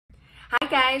Hi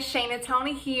guys, Shayna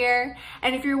Tony here.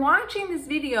 And if you're watching this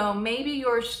video, maybe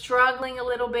you're struggling a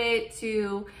little bit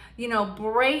to,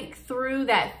 break through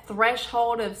that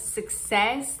threshold of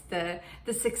success, the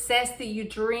success that you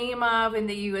dream of and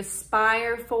that you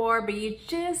aspire for, but you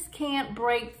just can't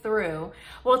break through.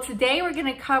 Well, today we're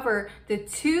going to cover the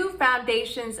 2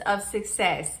 foundations of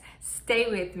success. Stay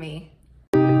with me.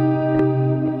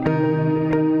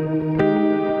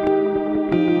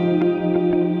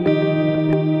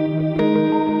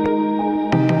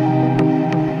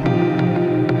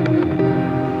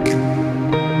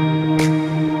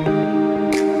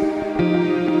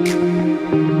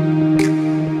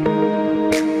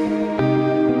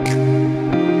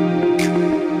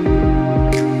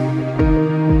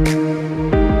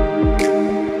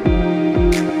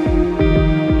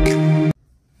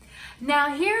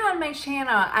 Now here on my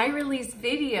channel, I release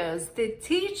videos that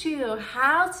teach you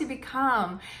how to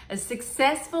become a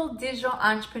successful digital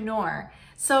entrepreneur.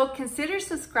 So consider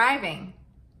subscribing.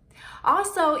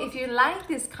 Also, if you like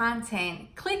this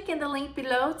content, click in the link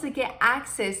below to get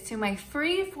access to my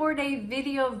free 4-day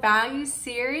video value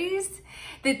series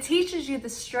that teaches you the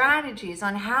strategies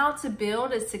on how to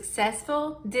build a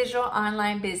successful digital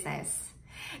online business.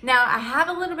 Now, I have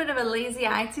a little bit of a lazy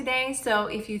eye today, so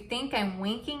if you think I'm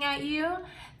winking at you,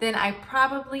 then I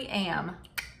probably am.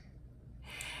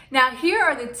 Now, here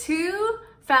are the 2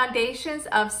 foundations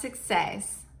of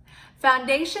success.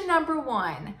 Foundation number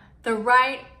 1, the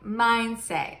right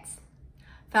mindset.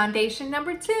 Foundation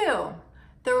number 2,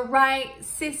 the right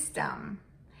system.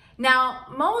 Now,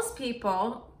 most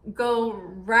people go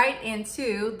right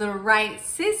into the right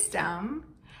system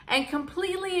and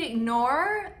completely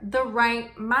ignore the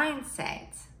right mindset.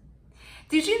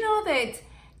 Did you know that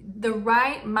the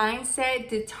right mindset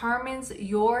determines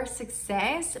your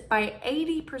success by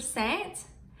 80%?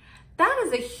 That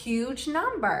is a huge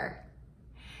number.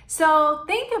 So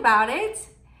think about it.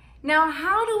 Now,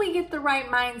 how do we get the right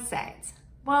mindset?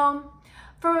 Well,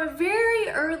 from a very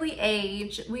early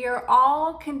age, we are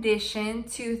all conditioned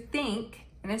to think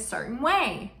in a certain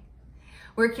way.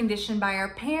 We're conditioned by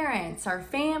our parents, our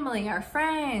family, our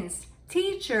friends,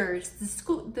 teachers,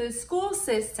 the school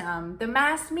system, the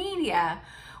mass media.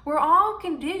 We're all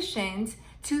conditioned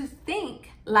to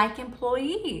think like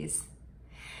employees.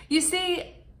 You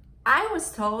see, I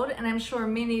was told, and I'm sure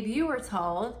many of you were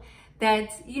told, that,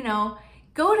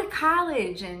 go to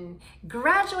college and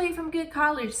graduate from good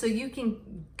college so you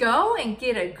can go and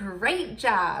get a great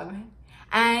job.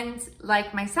 And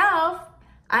like myself,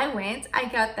 I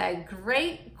got that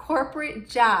great corporate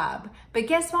job, but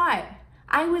guess what?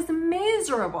 I was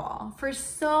miserable for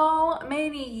so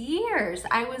many years.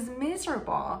 I was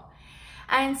miserable.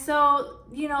 And so,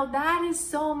 that is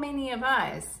so many of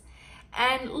us.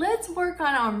 And let's work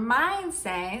on our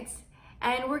mindset,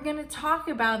 and we're going to talk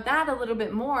about that a little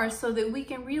bit more so that we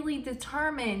can really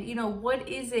determine, what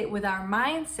is it with our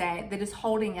mindset that is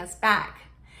holding us back.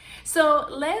 So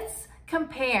let's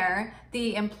compare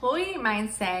the employee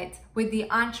mindset with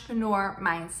the entrepreneur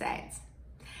mindset.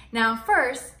 Now,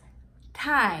 first,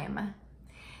 time.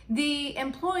 The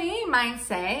employee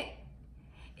mindset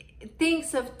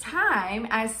thinks of time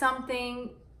as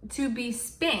something to be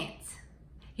spent.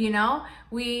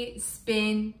 We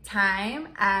spend time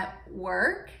at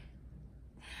work,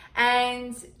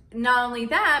 and not only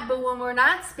that, but when we're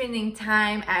not spending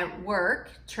time at work,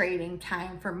 trading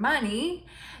time for money,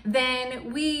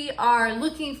 then we are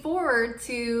looking forward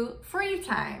to free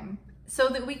time so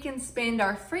that we can spend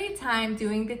our free time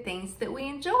doing the things that we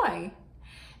enjoy.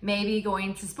 Maybe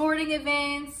going to sporting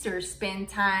events, or spend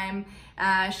time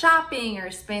shopping,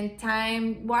 or spend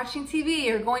time watching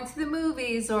TV, or going to the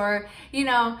movies, or,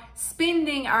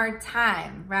 spending our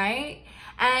time, right?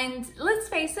 And let's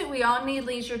face it, we all need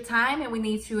leisure time and we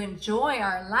need to enjoy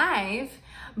our life,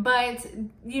 but,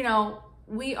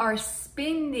 we are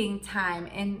spending time,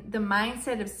 and the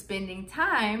mindset of spending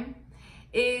time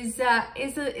is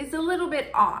a little bit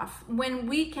off when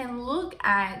we can look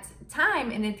at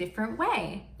time in a different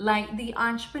way, like the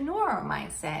entrepreneurial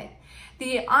mindset.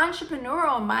 The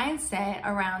entrepreneurial mindset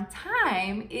around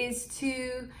time is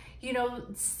to,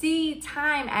 see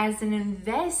time as an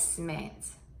investment,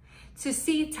 to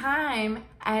see time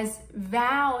as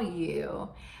value.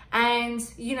 And,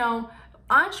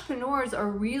 entrepreneurs are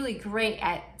really great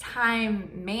at time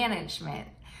management.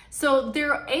 So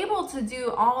they're able to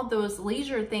do all those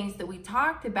leisure things that we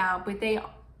talked about, but they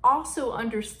also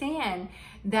understand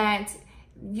that,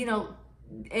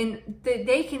 and that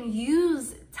they can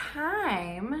use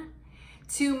time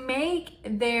to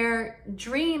make their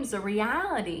dreams a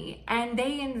reality, and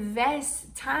they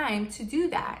invest time to do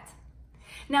that.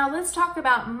 Now let's talk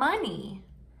about money.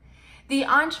 The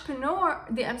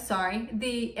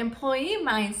employee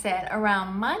mindset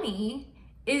around money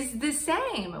is the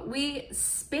same. We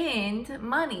spend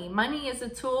money. Money is a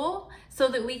tool so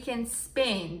that we can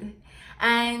spend.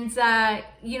 And,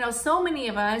 so many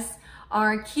of us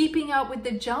are keeping up with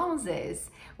the Joneses.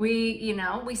 We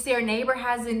see our neighbor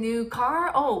has a new car.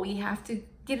 Oh, we have to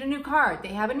get a new car. They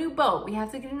have a new boat. We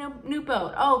have to get a new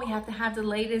boat. Oh, we have to have the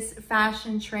latest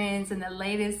fashion trends and the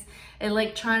latest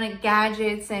electronic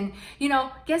gadgets. And,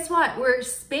 guess what? We're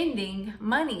spending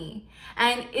money.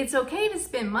 And it's okay to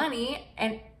spend money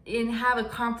and have a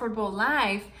comfortable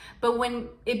life. But when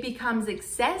it becomes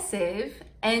excessive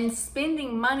and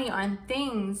spending money on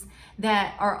things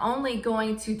that are only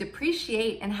going to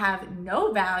depreciate and have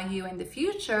no value in the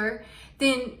future,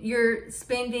 then you're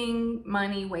spending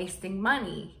money, wasting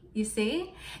money, you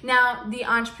see? Now, the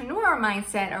entrepreneur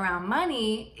mindset around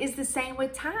money is the same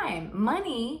with time.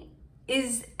 Money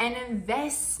is an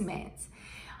investment.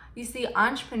 You see,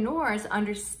 entrepreneurs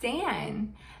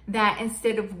understand that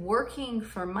instead of working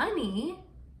for money,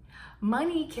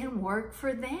 money can work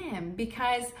for them,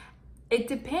 because it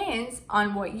depends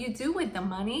on what you do with the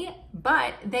money,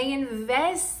 but they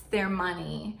invest their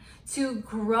money to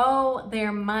grow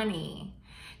their money.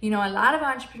 A lot of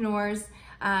entrepreneurs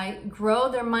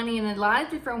grow their money in a lot of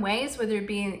different ways, whether it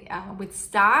be with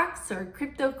stocks or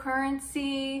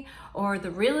cryptocurrency or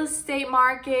the real estate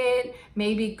market,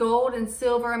 maybe gold and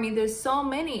silver. I mean, there's so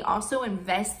many. Also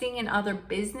investing in other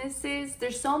businesses.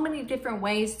 There's so many different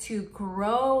ways to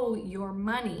grow your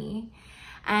money.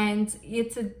 And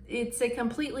it's a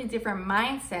completely different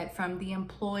mindset from the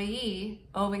employee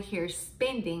over here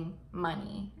spending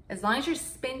money. As long as you're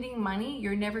spending money,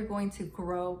 you're never going to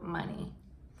grow money.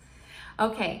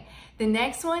 Okay, the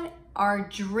next one are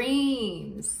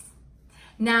dreams.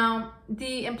 Now,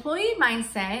 the employee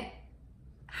mindset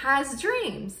has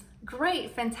dreams.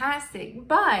 Great, fantastic.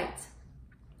 But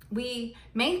we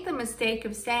make the mistake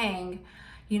of saying,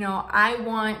 I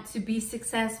want to be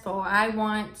successful. I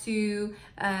want to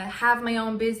have my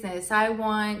own business. I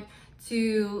want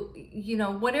to,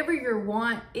 whatever your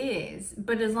want is.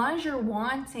 But as long as you're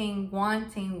wanting,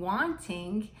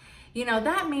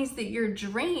 that means that your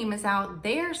dream is out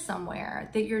there somewhere,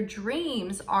 that your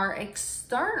dreams are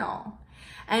external.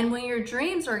 And when your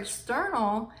dreams are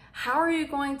external, how are you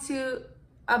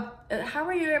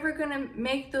ever going to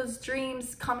make those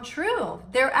dreams come true?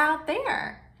 They're out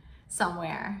there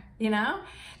somewhere, Now,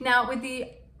 with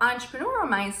the entrepreneurial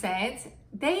mindset,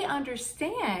 they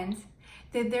understand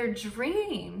that their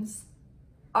dreams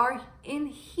are in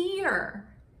here,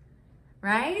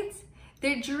 right?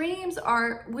 Their dreams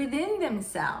are within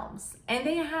themselves, and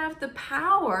they have the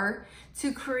power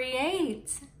to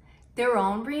create their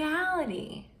own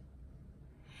reality.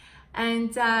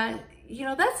 And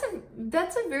that's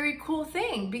a very cool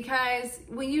thing, because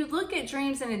when you look at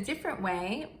dreams in a different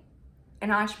way, an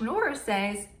entrepreneur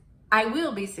says, I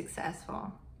will be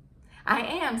successful. I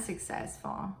am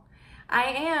successful. I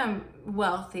am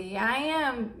wealthy. I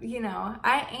am,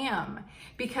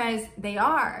 because they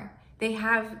are. They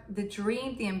have the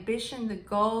dream, the ambition, the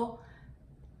goal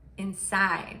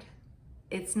inside.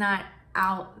 It's not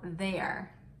out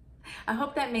there. I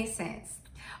hope that makes sense.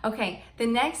 Okay, the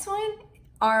next one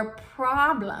are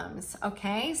problems,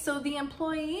 okay? So the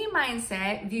employee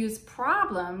mindset views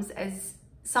problems as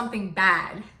something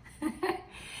bad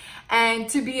and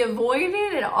to be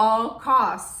avoided at all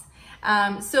costs.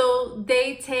 So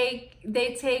they take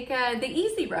the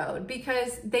easy road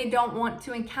because they don't want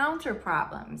to encounter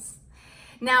problems.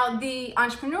 Now, the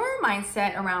entrepreneur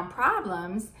mindset around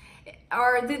problems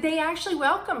are that they actually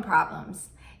welcome problems.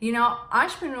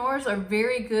 Entrepreneurs are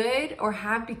very good, or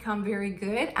have become very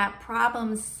good, at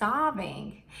problem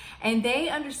solving. And they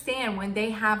understand when they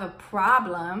have a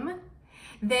problem,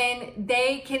 then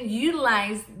they can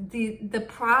utilize the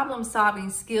problem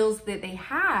solving skills that they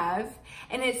have,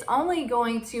 and it's only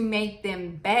going to make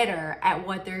them better at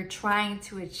what they're trying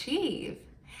to achieve.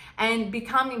 And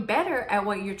becoming better at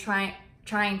what you're trying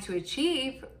to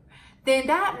achieve, then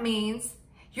that means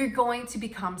you're going to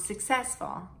become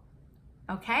successful.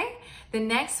 Okay? The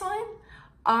next one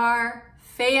are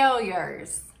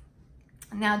failures.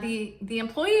 Now, the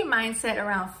employee mindset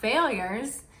around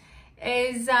failures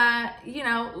is,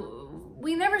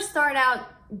 we never start out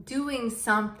doing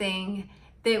something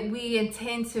that we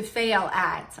intend to fail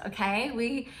at, okay?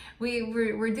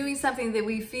 We're doing something that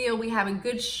we feel we have a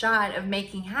good shot of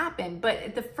making happen, but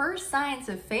at the first signs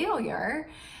of failure,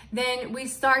 then we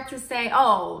start to say,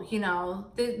 oh,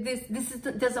 this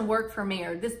doesn't work for me,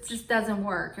 or this just doesn't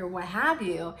work, or what have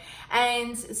you.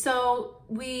 And so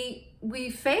we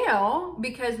fail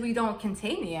because we don't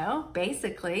continue,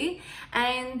 basically,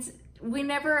 and we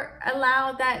never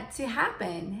allow that to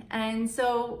happen. And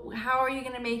so how are you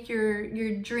going to make your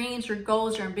dreams, your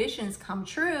goals, your ambitions come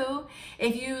true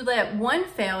if you let one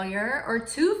failure or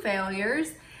two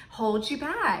failures hold you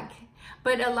back?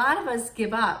 But a lot of us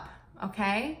give up,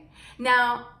 okay?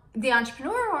 Now, the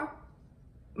entrepreneur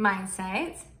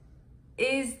mindset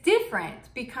is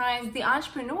different because the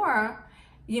entrepreneur,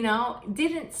 you know,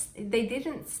 they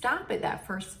didn't stop at that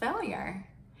first failure.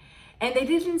 And they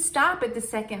didn't stop at the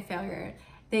second failure.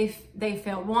 They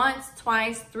failed once,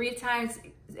 twice, 3 times,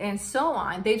 and so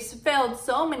on. They've failed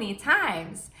so many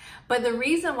times. But the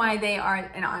reason why they are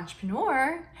an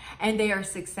entrepreneur and they are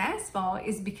successful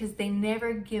is because they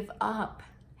never give up.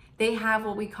 They have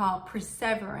what we call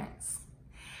perseverance.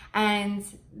 And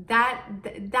that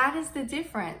is the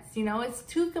difference. You know, it's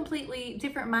 2 completely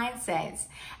different mindsets.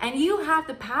 And you have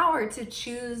the power to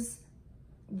choose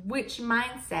which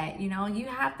mindset. You know, you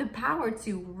have the power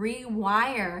to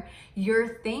rewire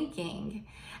your thinking.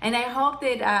 And I hope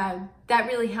that that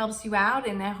really helps you out,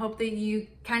 and I hope that you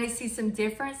kind of see some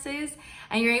differences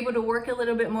and you're able to work a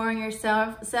little bit more on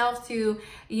yourself to,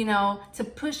 you know, to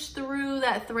push through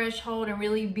that threshold and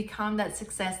really become that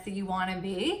success that you want to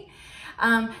be.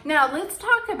 Now let's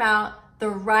talk about the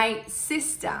right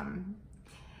system.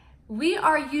 We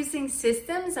are using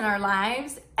systems in our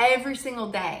lives every single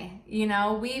day. You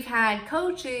know, we've had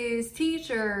coaches,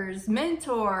 teachers,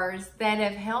 mentors that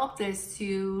have helped us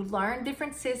to learn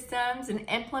different systems and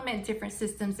implement different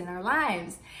systems in our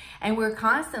lives. And we're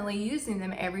constantly using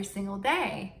them every single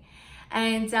day.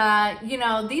 And, you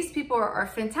know, these people are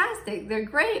fantastic. They're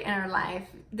great in our life.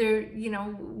 They're, you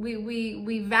know,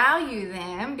 we value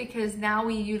them because now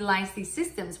we utilize these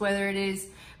systems, whether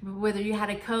you had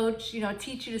a coach, you know,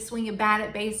 teach you to swing a bat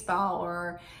at baseball,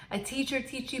 or a teacher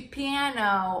teach you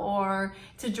piano, or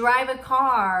to drive a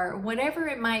car, whatever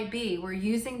it might be. We're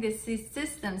using these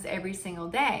systems every single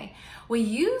day. We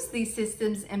use these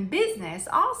systems in business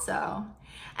also.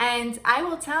 And I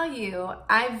will tell you,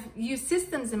 I've used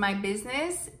systems in my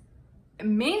business,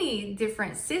 many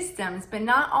different systems, but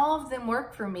not all of them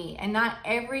work for me. And not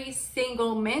every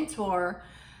single mentor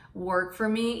worked for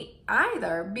me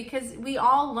either, because we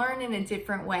all learn in a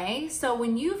different way. So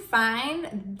when you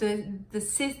find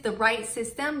the right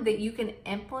system that you can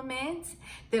implement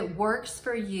that works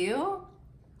for you,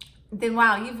 then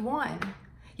wow, you've won.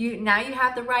 Now you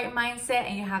have the right mindset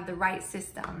and you have the right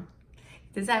system.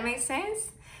 Does that make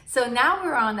sense? So now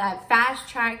we're on that fast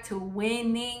track to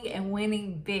winning, and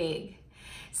winning big.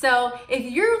 So if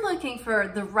you're looking for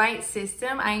the right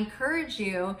system, I encourage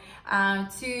you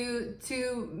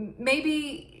to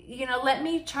maybe, you know, let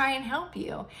me try and help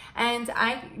you. And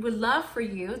I would love for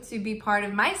you to be part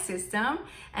of my system.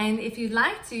 And if you'd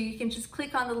like to, you can just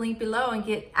click on the link below and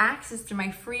get access to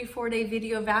my free 4-day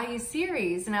video value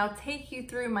series. And I'll take you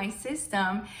through my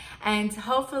system and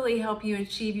hopefully help you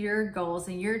achieve your goals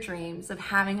and your dreams of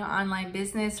having an online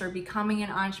business or becoming an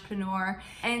entrepreneur.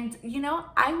 And, you know,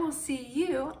 I will see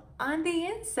you on the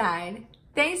inside.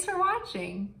 Thanks for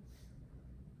watching.